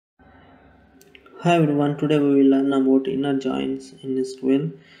Hi everyone, today we will learn about inner joins in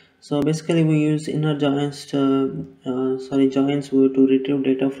SQL. So basically we use inner joins to retrieve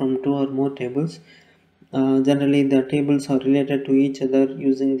data from two or more tables. Generally the tables are related to each other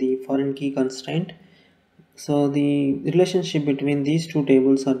using the foreign key constraint. So the relationship between these two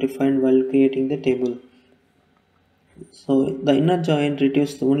tables are defined while creating the table. So the inner join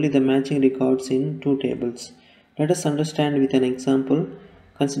retrieves only the matching records in two tables. Let us understand with an example.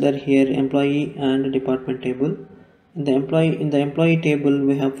 Consider here employee and department table. In the employee table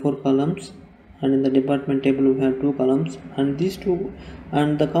we have four columns, and in the department table we have two columns, and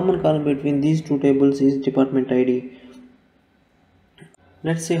the common column between these two tables is department ID.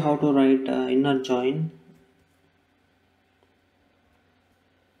 Let's see how to write inner join.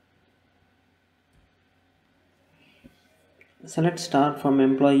 So let's start from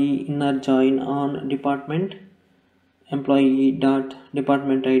employee inner join on department. Employee dot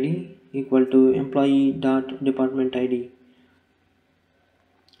department ID equal to employee dot department ID.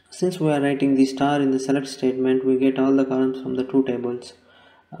 Since we are writing the star in the select statement, we get all the columns from the two tables.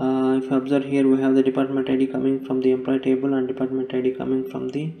 If you observe here, we have the department ID coming from the employee table and department ID coming from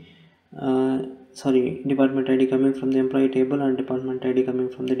the department ID coming from the employee table and department ID coming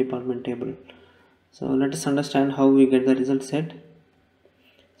from the department table. So let us understand how we get the result set.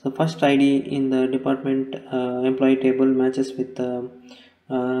 So first ID in the department employee table matches with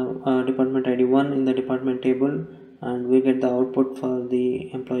department ID 1 in the department table, and we get the output for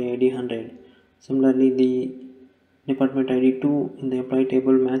the employee ID 100. Similarly, the department ID 2 in the employee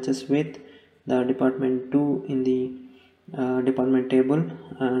table matches with the department 2 in the department table,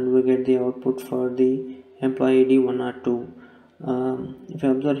 and we get the output for the employee ID 102. If you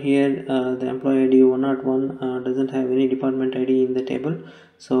observe here, the employee ID 101 doesn't have any department ID in the table,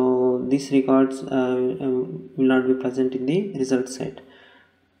 so these records will not be present in the result set.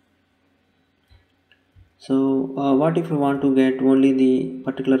 So what if we want to get only the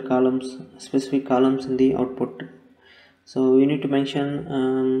particular columns, specific columns in the output? So you need to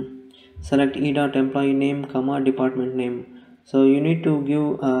mention select e dot employee name comma department name. So you need to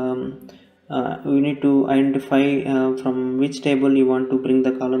give you need to identify from which table you want to bring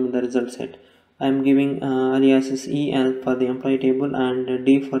the column in the result set. I am giving aliases E for the employee table and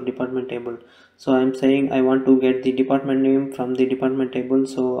D for department table. So I am saying I want to get the department name from the department table,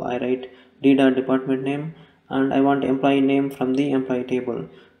 so I write D dot department name, and I want employee name from the employee table,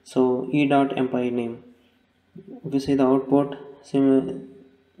 so E dot employee name. If you see the output,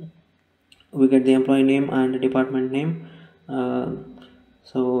 we get the employee name and department name.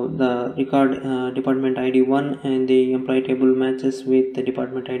 So the record department ID 1 in the employee table matches with the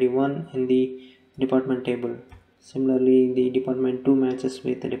department ID 1 in the department table. Similarly, the department 2 matches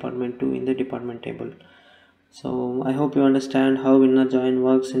with the department 2 in the department table. So I hope you understand how inner join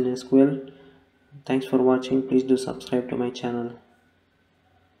works in SQL. Thanks for watching. Please do subscribe to my channel.